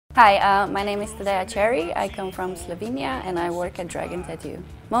Hi, my name is Tadeja. I come from Slovenia and I work at Dragon Tattoo.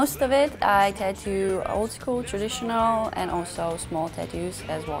 Most of it I tattoo old school, traditional and also small tattoos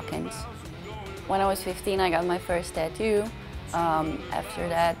as walk-ins. When I was 15 I got my first tattoo. After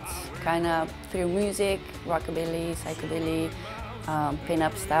that, kind of through music, rockabilly, psychobilly,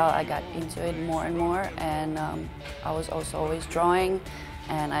 pin-up style, I got into it more and more, and I was also always drawing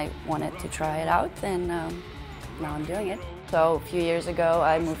and I wanted to try it out, and now I'm doing it. So a few years ago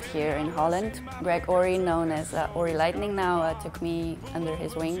I moved here in Holland. Greg Ori, known as Ori Lightning now, took me under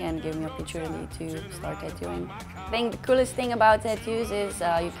his wing and gave me the opportunity to start tattooing. I think the coolest thing about tattoos is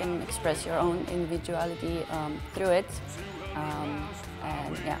you can express your own individuality through it,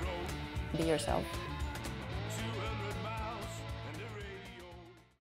 and yeah, be yourself.